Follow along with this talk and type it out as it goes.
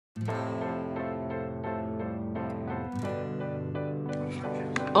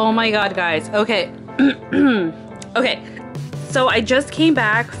Oh my god, guys. Okay. Okay. So I just came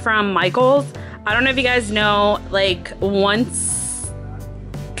back from Michael's. I don't know if you guys know, like once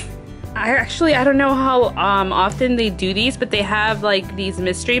I don't know how often they do these, but they have like these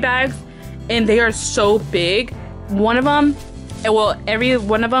mystery bags and they are so big. One of them, well, every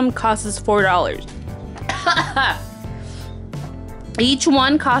one of them costs $4. Each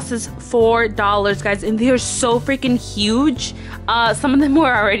one costs $4, guys, and they are so freaking huge. Some of them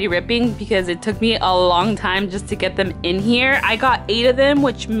were already ripping because it took me a long time just to get them in here. I got 8 of them,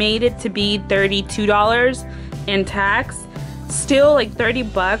 which made it to be $32 in tax. Still like 30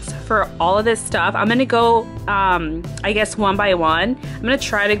 bucks for all of this stuff. I'm gonna go, I guess one by one. I'm gonna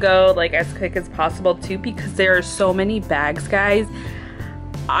try to go like as quick as possible too, because there are so many bags, guys.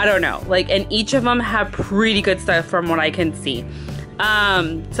 I don't know, like, and each of them have pretty good stuff from what I can see.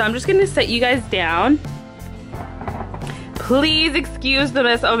 So I'm just gonna set you guys down. Please excuse the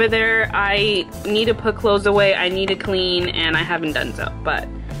mess over there. I need to put clothes away, I need to clean, and I haven't done so, but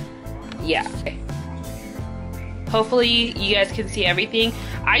yeah. Hopefully you guys can see everything.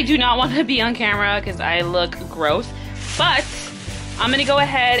 I do not want to be on camera because I look gross, but I'm gonna go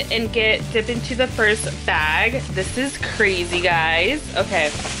ahead and dip into the first bag. This is crazy, guys. Okay.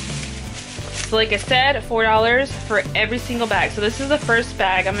 So like I said, $4 for every single bag. So this is the first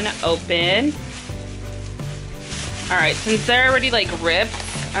bag I'm gonna open. All right, since they're already like ripped,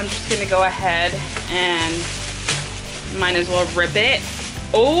 I'm just gonna go ahead and might as well rip it.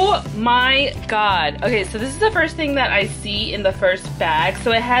 Oh my god. Okay, so this is the first thing that I see in the first bag.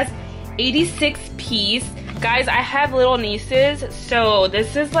 So it has 86 piece. Guys, I have little nieces, so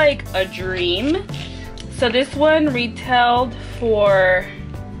this is like a dream. So this one retailed for,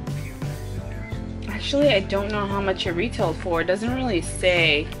 actually I don't know how much it retailed for. It doesn't really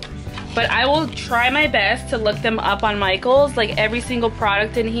say. But I will try my best to look them up on Michael's, like every single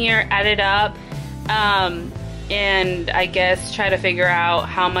product in here, add it up, and I guess try to figure out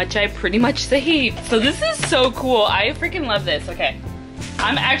how much I pretty much saved. So this is so cool. I freaking love this. Okay.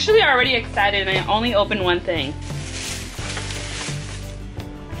 I'm actually already excited and I only opened one thing.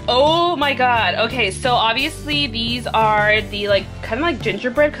 Oh my god. Okay, so obviously these are the like kind of like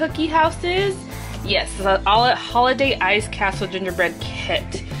gingerbread cookie houses. Yes, the holiday ice castle gingerbread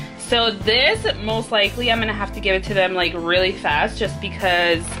kit. So this, most likely I'm gonna have to give it to them like really fast, just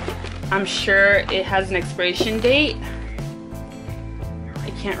because I'm sure it has an expiration date.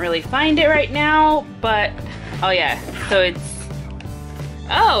 I can't really find it right now, but oh yeah, so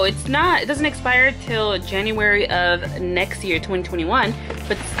it's not, it doesn't expire till January of next year, 2021,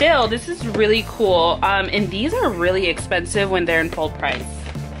 but still, this is really cool. And these are really expensive when they're in full price.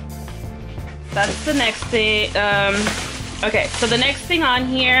 That's the next thing. Okay, so the next thing on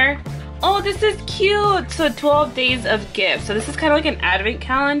here, oh, this is cute. So 12 days of gifts. So this is kind of like an advent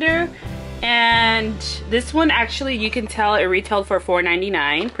calendar. And this one actually, you can tell it retailed for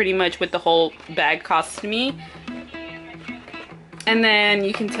 $4.99, pretty much what the whole bag cost me. And then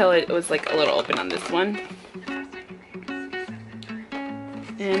you can tell it was like a little open on this one.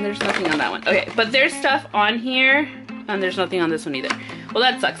 And there's nothing on that one. Okay, but there's stuff on here, and there's nothing on this one either. Well,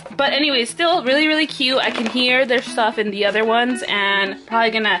 that sucks. But anyway, still really, really cute. I can hear their stuff in the other ones, and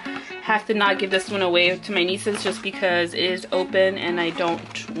probably gonna have to not give this one away to my nieces just because it is open and I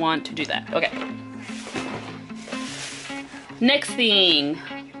don't want to do that. Okay. Next thing.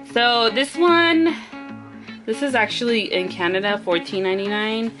 So this one, this is actually in Canada,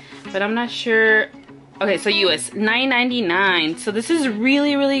 $14.99, but I'm not sure. Okay, so US, $9.99. So this is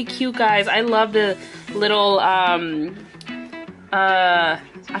really, really cute, guys. I love the little, I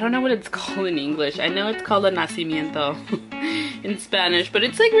don't know what it's called in English. I know it's called a nacimiento in Spanish, but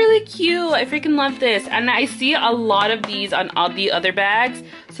it's like really cute. I freaking love this. And I see a lot of these on all the other bags,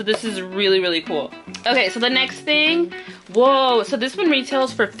 so this is really, really cool. Okay, so the next thing, whoa, so this one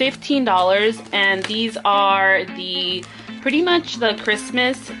retails for $15, and these are the, pretty much the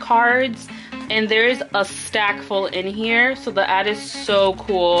Christmas cards, and there's a stack full in here, so that is so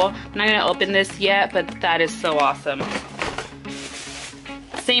cool. I'm not gonna open this yet, but that is so awesome.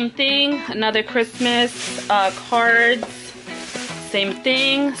 Same thing, another Christmas cards, same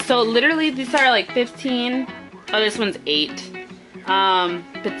thing. So literally these are like 15. Oh, this one's 8.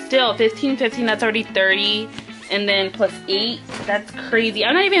 But still 15, that's already 30. And then plus 8, that's crazy.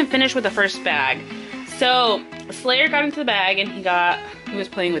 I'm not even finished with the first bag. So Slayer got into the bag and he was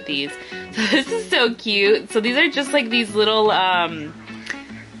playing with these. So this is so cute. So these are just like these little, I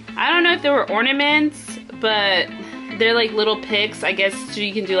don't know if they were ornaments, but they're like little picks, I guess, so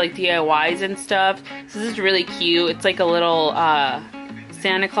you can do like DIYs and stuff. So this is really cute. It's like a little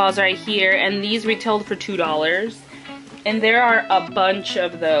Santa Claus right here, and these retailed for $2. And there are a bunch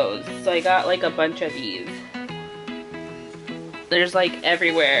of those. So I got like a bunch of these. There's like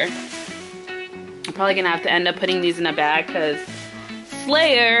everywhere. I'm probably gonna have to end up putting these in a bag because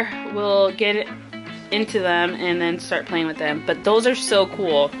Slayer will get into them and then start playing with them. But those are so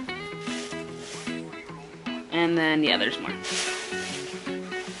cool. And then, yeah, there's more.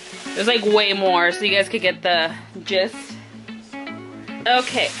 There's like way more, so you guys could get the gist.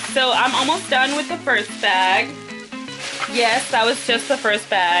 Okay, so I'm almost done with the first bag. Yes, that was just the first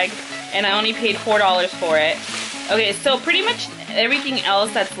bag, and I only paid $4 for it. Okay, so pretty much everything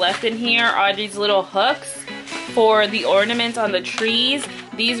else that's left in here are these little hooks for the ornaments on the trees.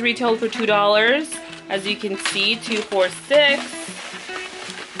 These retailed for $2. As you can see, 2, 4,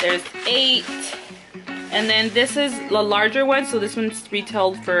 6. There's 8. And then this is the larger one, so this one's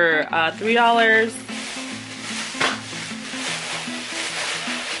retailed for $3.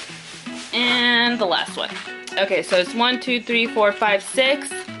 And the last one. Okay, so it's 1, 2, 3, 4, 5,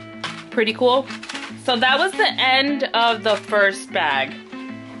 6. Pretty cool. So that was the end of the first bag.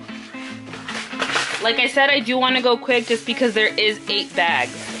 Like I said, I do want to go quick just because there is 8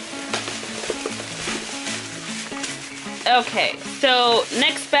 bags. Okay, so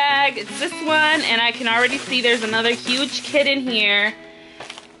next bag, it's this one, and I can already see there's another huge kit in here.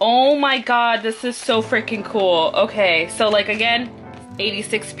 Oh my god, this is so freaking cool. Okay, so like again,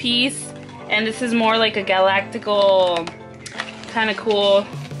 86 piece, and this is more like a galactical, kind of cool.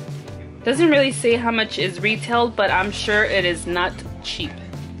 Doesn't really say how much is retailed, but I'm sure it is not cheap.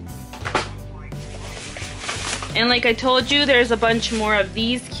 And like I told you, there's a bunch more of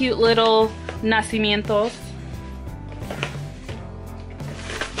these cute little nacimientos.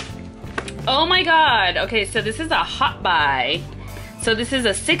 Oh my god! Okay, so this is a hot buy. So this is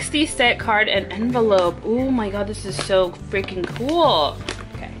a 60 set card and envelope. Oh my god, this is so freaking cool.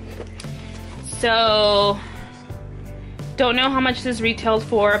 Okay. So, don't know how much this retailed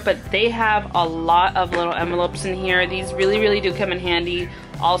for, but they have a lot of little envelopes in here. These really, really do come in handy.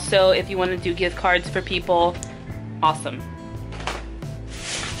 Also, if you want to do gift cards for people, awesome.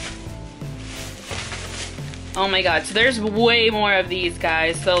 Oh my god, so there's way more of these,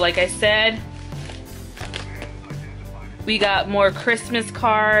 guys. So like I said, we got more Christmas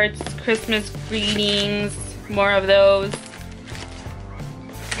cards, Christmas greetings, more of those.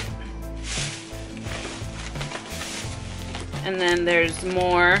 And then there's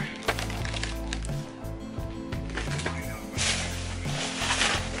more.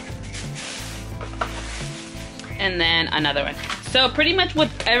 And then another one. So pretty much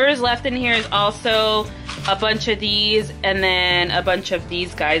whatever is left in here is also a bunch of these, and then a bunch of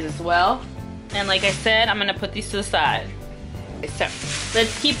these guys as well. And like I said, I'm gonna put these to the side. Okay, so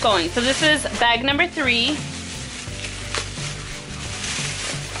let's keep going. So this is bag number 3.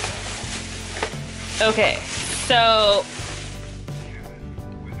 Okay, so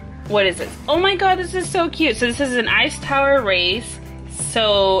what is this? Oh my god, this is so cute. So this is an ice tower race.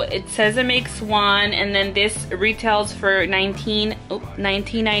 So it says it makes 1, and then this retails for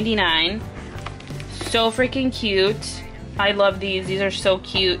 $19.99. So freaking cute. I love these. These are so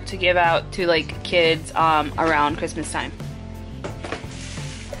cute to give out to like kids around Christmas time.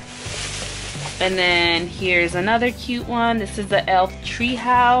 And then here's another cute one. This is the elf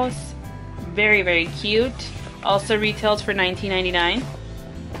treehouse. Very, very cute. Also retails for $19.99.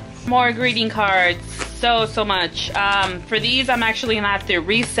 More greeting cards. So much. For these, I'm actually gonna have to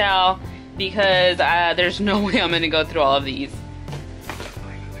resell because there's no way I'm gonna go through all of these.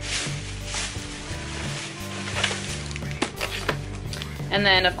 And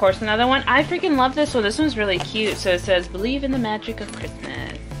then, of course, another one. I freaking love this one. This one's really cute. So it says, "Believe in the magic of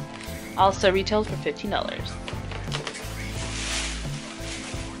Christmas." Also retailed for $15.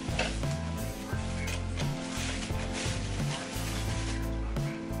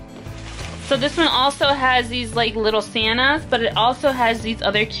 So this one also has these like little Santas, but it also has these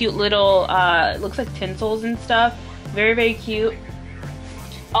other cute little, looks like tinsels and stuff. Very, very cute.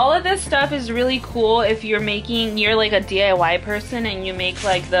 All of this stuff is really cool if you're like a DIY person and you make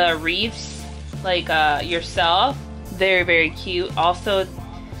like the wreaths like yourself. Very, very cute. Also,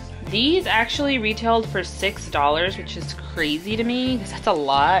 these actually retailed for $6, which is crazy to me because that's a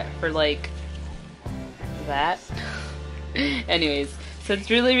lot for like that. Anyways, so it's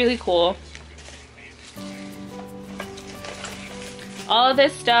really, really cool. All of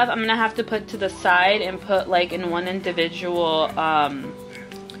this stuff I'm gonna have to put to the side and put like in one individual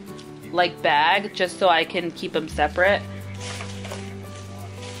like bag, just so I can keep them separate,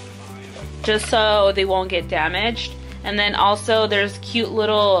 just so they won't get damaged. And then also there's cute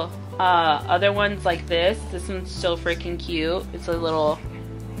little other ones like this. This one's so freaking cute. It's a little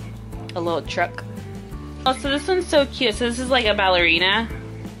a little truck. Oh, so this one's so cute. So this is like a ballerina.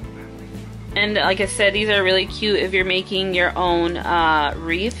 And like I said, these are really cute if you're making your own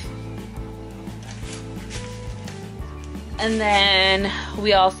wreath. And then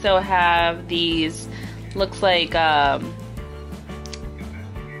we also have these, looks like, oh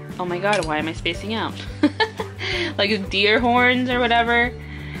my god, why am I spacing out? Like deer horns or whatever.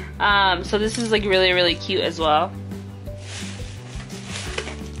 So this is like really, really cute as well.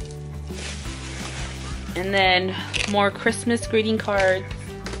 And then more Christmas greeting cards.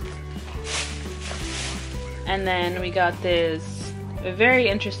 And then we got this very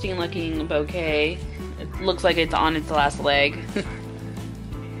interesting looking bouquet. It looks like it's on its last leg.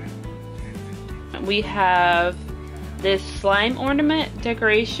 We have this slime ornament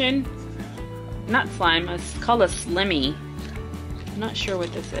decoration. Not slime, it's called a slimmy. I'm not sure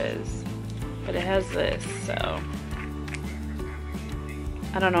what this is, but it has this, so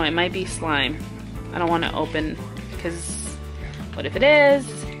I don't know, it might be slime. I don't want to open, because what if it is?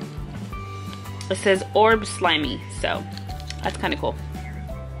 It says orb slimy, so that's kind of cool.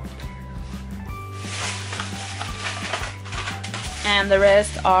 And the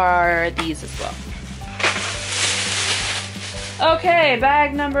rest are these as well. Okay,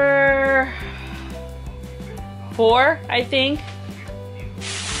 bag number 4, I think.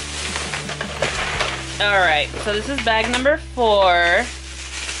 Alright, so this is bag number 4.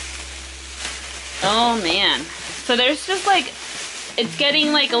 Oh man. So there's just like, it's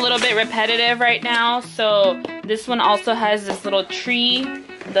getting like a little bit repetitive right now. So this one also has this little tree,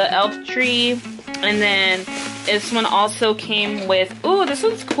 the elf tree. And then this one also came with, ooh, this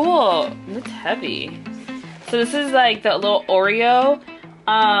one's cool. It's heavy. So this is like the little Oreo.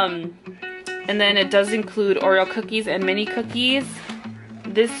 And then it does include Oreo cookies and mini cookies.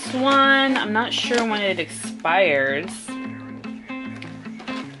 This one, I'm not sure when it expires.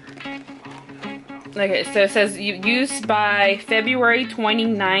 Okay, so it says used by February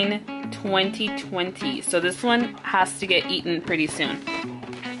 29, 2020. So this one has to get eaten pretty soon.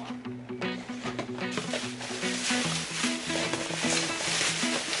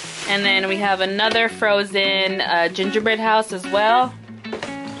 And then we have another frozen gingerbread house as well.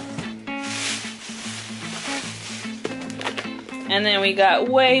 And then we got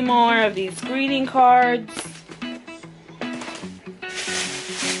way more of these greeting cards.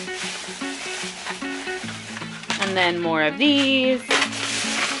 And then more of these.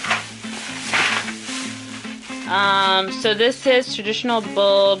 So this is traditional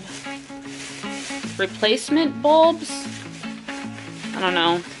bulb replacement bulbs. I don't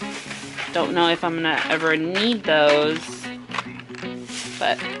know. Don't know if I'm gonna ever need those.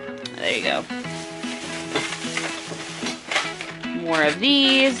 But there you go. More of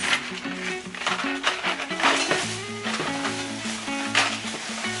these.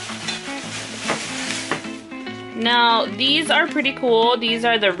 Now, these are pretty cool. These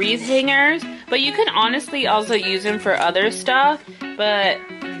are the wreath hangers, but you can honestly also use them for other stuff. But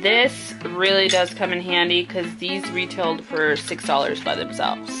this really does come in handy because these retailed for $6 by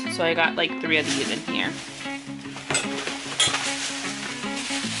themselves. So I got like 3 of these in here.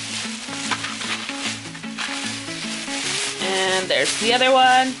 And there's the other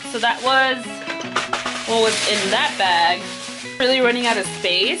one. So that was what was in that bag. Really running out of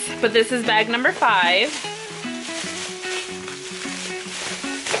space, but this is bag number 5.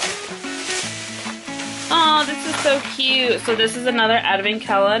 Oh, this is so cute. So this is another advent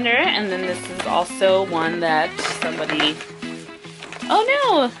calendar, and then this is also one that somebody... Oh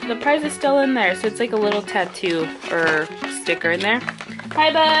no, the prize is still in there. So it's like a little tattoo or sticker in there.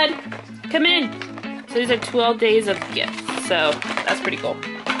 Hi bud, come in. So these are 12 days of gifts. So that's pretty cool.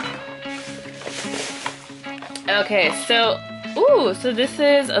 Okay, so, ooh, so this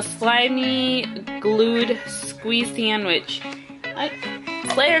is a slimy glued squeeze sandwich.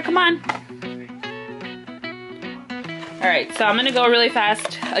 Slayer, come on. Alright, so I'm going to go really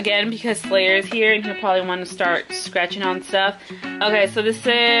fast again because Slayer's here and he'll probably want to start scratching on stuff. Okay, so this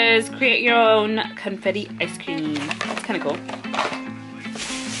is create your own confetti ice cream. It's kind of cool.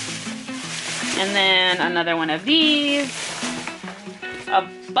 And then another one of these. A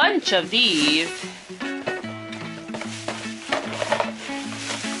bunch of these.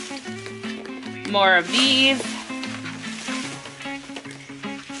 More of these.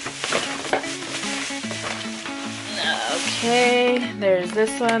 Okay, there's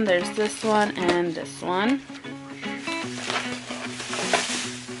this one, and this one.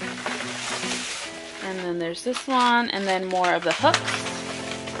 And then there's this one, and then more of the hooks.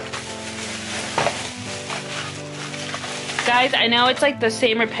 Guys, I know it's like the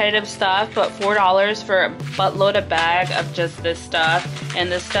same repetitive stuff, but $4 for a buttload of bag of just this stuff, and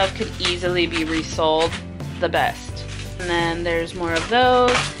this stuff could easily be resold. The best. And then there's more of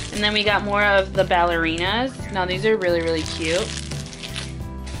those, and then we got more of the ballerinas. Now these are really, really cute.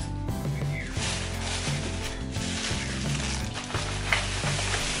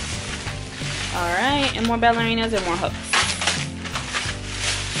 Alright, and more ballerinas and more hooks.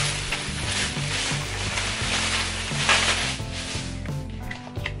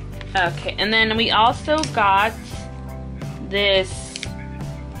 Okay, and then we also got this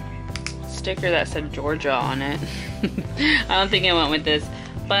sticker that said Georgia on it. I don't think I went with this,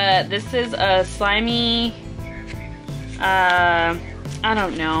 but this is a slimy, I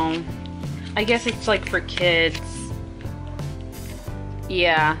don't know. I guess it's like for kids.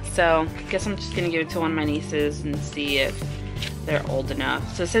 Yeah, so I guess I'm just gonna give it to one of my nieces and see if they're old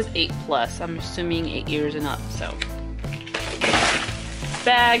enough. So it says 8+. I'm assuming 8 years and up, so.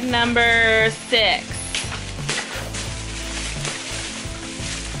 Bag number 6.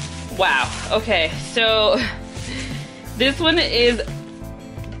 Wow, okay, so this one is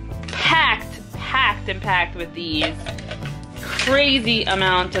packed with these crazy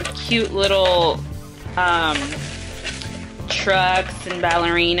amount of cute little trucks and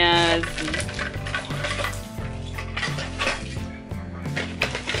ballerinas.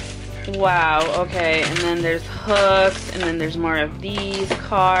 Wow, okay, and then there's hooks, and then there's more of these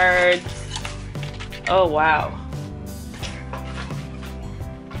cards. Oh, wow.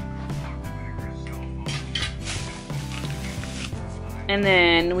 And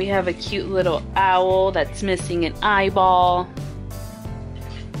then we have a cute little owl that's missing an eyeball.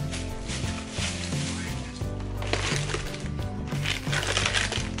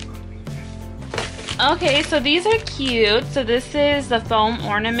 Okay, so these are cute. So this is the foam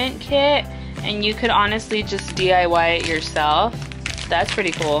ornament kit, and you could honestly just DIY it yourself. That's pretty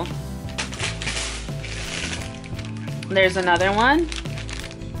cool. There's another one.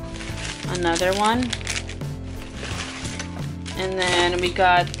 Another one. And then we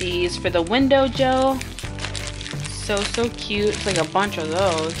got these for the window, Joe. So cute. It's like a bunch of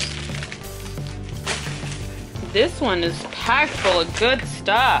those. This one is packed full of good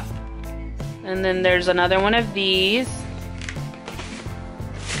stuff. And then there's another one of these.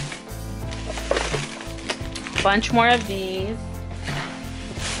 Bunch more of these.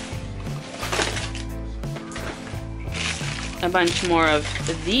 A bunch more of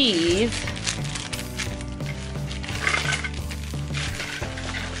these.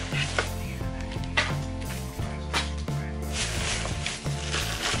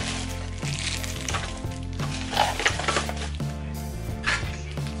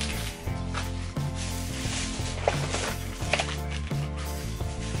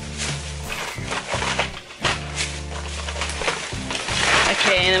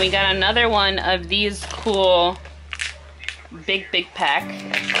 Okay, and then we got another one of these cool big pack.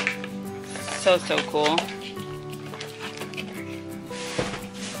 So cool.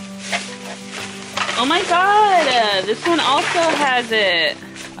 Oh my god! This one also has it.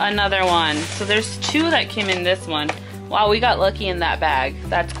 Another one. So there's 2 that came in this one. Wow, we got lucky in that bag.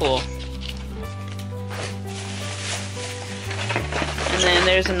 That's cool. And then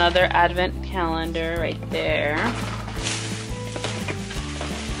there's another advent calendar right there.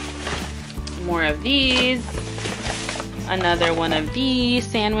 More of these. Another one of these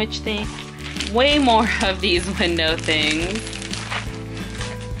sandwich things. Way more of these window things.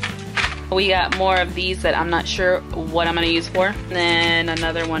 We got more of these that I'm not sure what I'm going to use for. And then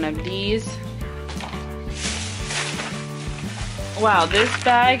another one of these. Wow, this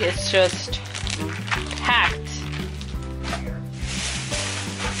bag is just packed.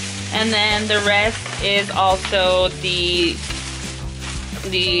 And then the rest is also these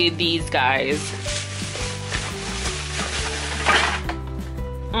guys.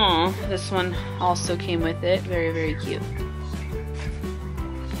 Oh, this one also came with it. Very cute.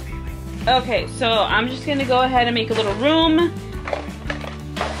 Okay, so I'm just gonna go ahead and make a little room.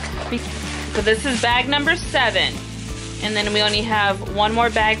 So this is bag number 7. And then we only have one more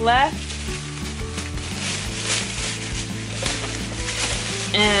bag left.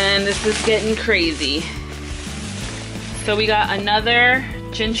 And this is getting crazy. So we got another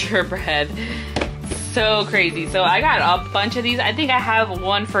gingerbread. So crazy. So I got a bunch of these. I think I have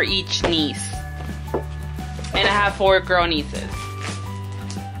one for each niece. And I have 4 girl nieces.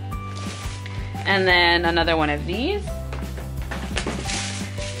 And then another one of these.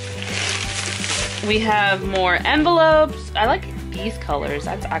 We have more envelopes. I like these colors.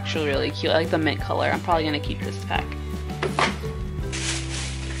 That's actually really cute. I like the mint color. I'm probably going to keep this pack.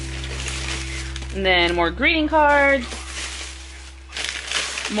 And then more greeting cards.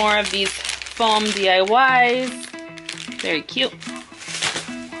 more of these foam DIYs. Very cute.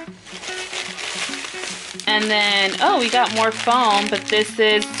 And then, oh, we got more foam, but this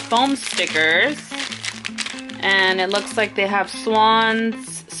is foam stickers. And it looks like they have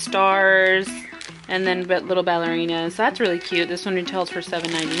swans, stars, and then little ballerinas. So that's really cute. This one retails for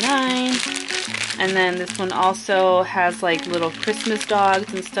 $7.99. And then this one also has like little Christmas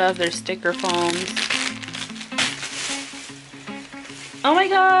dogs and stuff. They're sticker foams. Oh my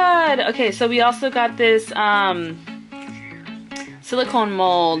god! Okay, so we also got this silicone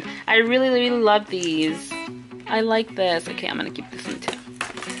mold. I really, really love these. I like this. Okay, I'm gonna keep this one too.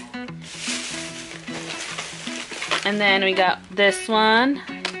 And then we got this one.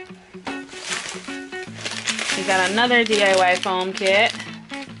 We got another DIY foam kit.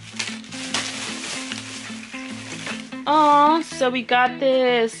 Oh, so we got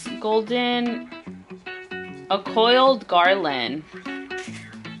this a coiled garland.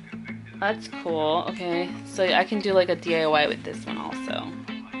 That's cool. Okay, so I can do like a DIY with this one also.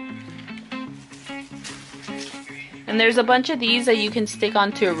 And there's a bunch of these that you can stick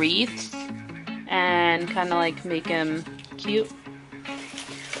onto wreaths and kind of like make them cute.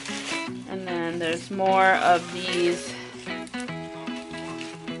 And then there's more of these.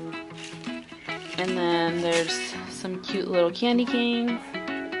 And then there's some cute little candy canes.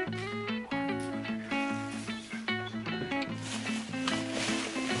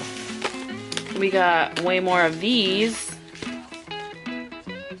 We got way more of these.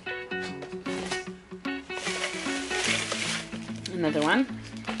 Another one.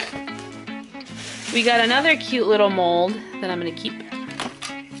 We got another cute little mold that I'm gonna keep.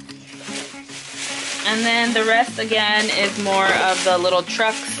 And then the rest again is more of the little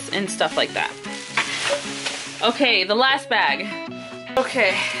trucks and stuff like that. Okay, the last bag.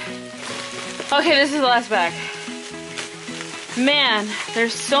 Okay, this is the last bag. Man,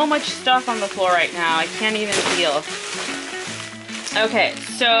 there's so much stuff on the floor right now. I can't even deal. Okay,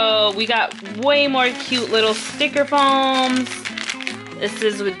 so we got way more cute little sticker foams. This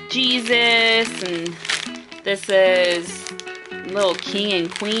is with Jesus, and this is little king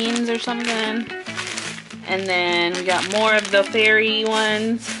and queens or something. And then we got more of the fairy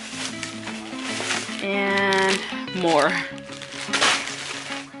ones. And more.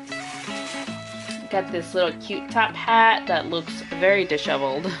 Got this little cute top hat that looks very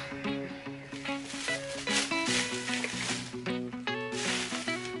disheveled.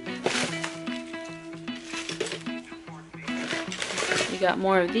 We got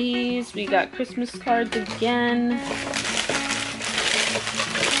more of these. We got Christmas cards again.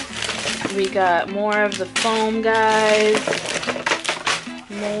 We got more of the foam guys.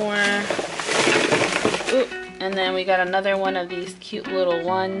 More. Ooh. And then we got another one of these cute little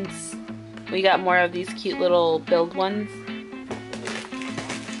ones. We got more of these cute little build ones.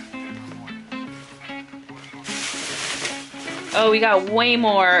 Oh, we got way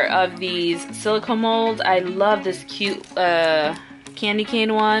more of these silicone molds. I love this cute candy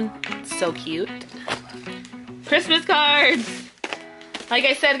cane one. It's so cute. Christmas cards! Like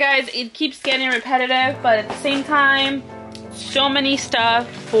I said, guys, it keeps getting repetitive, but at the same time, so many stuff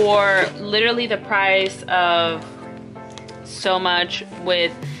for literally the price of so much,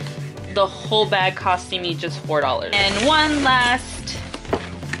 with the whole bag costing me just $4. And one last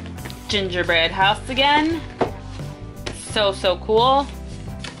gingerbread house again. So cool.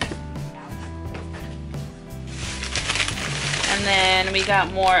 And then we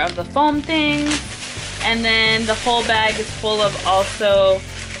got more of the foam things. And then the whole bag is full of also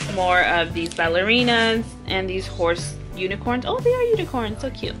more of these ballerinas and these horse unicorns. Oh, they are unicorns, so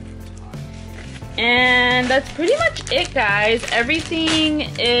cute. And that's pretty much it, guys. Everything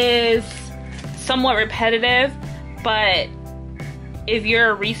is somewhat repetitive, but if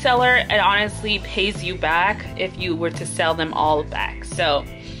you're a reseller, it honestly pays you back if you were to sell them all back. So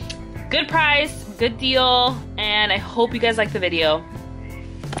good price, good deal, and I hope you guys like the video.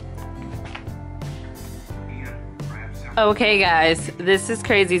 Okay guys, this is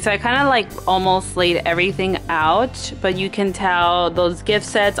crazy. So I kind of like almost laid everything out, but you can tell those gift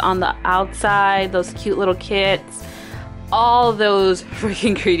sets on the outside, those cute little kits, all those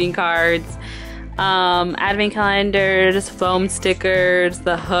freaking greeting cards, advent calendars, foam stickers,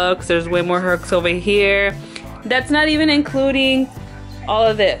 the hooks. There's way more hooks over here. That's not even including all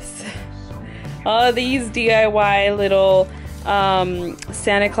of this. All of these DIY little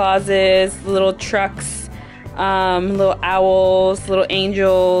Santa Clauses, little trucks, little owls, little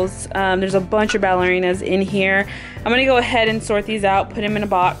angels. There's a bunch of ballerinas in here. I'm gonna go ahead and sort these out, put them in a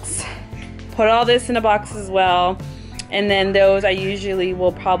box, put all this in a box as well, and then those I usually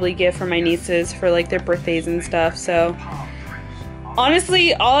will probably give for my nieces for like their birthdays and stuff. So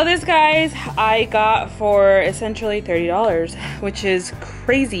Honestly, all of this, guys, I got for essentially $30, which is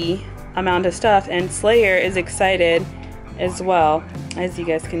crazy amount of stuff, and Slayer is excited as well, as you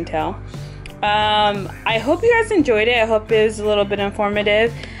guys can tell. I hope you guys enjoyed it. I hope it was a little bit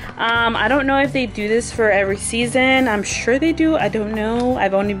informative. I don't know if they do this for every season. I'm sure they do. I don't know.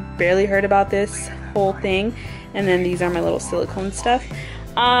 I've only barely heard about this whole thing. And then these are my little silicone stuff.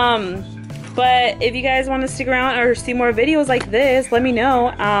 But if you guys want to stick around or see more videos like this, let me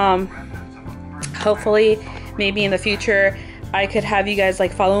know. Hopefully, maybe in the future, I could have you guys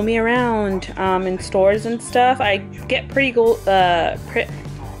like follow me around in stores and stuff. I get pretty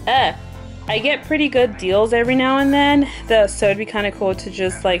good deals every now and then, so it'd be kind of cool to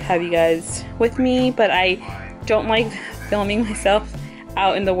just like have you guys with me. But I don't like filming myself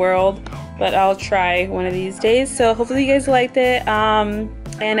out in the world, but I'll try one of these days. So hopefully you guys liked it,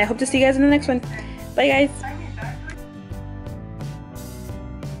 and I hope to see you guys in the next one. Bye, guys.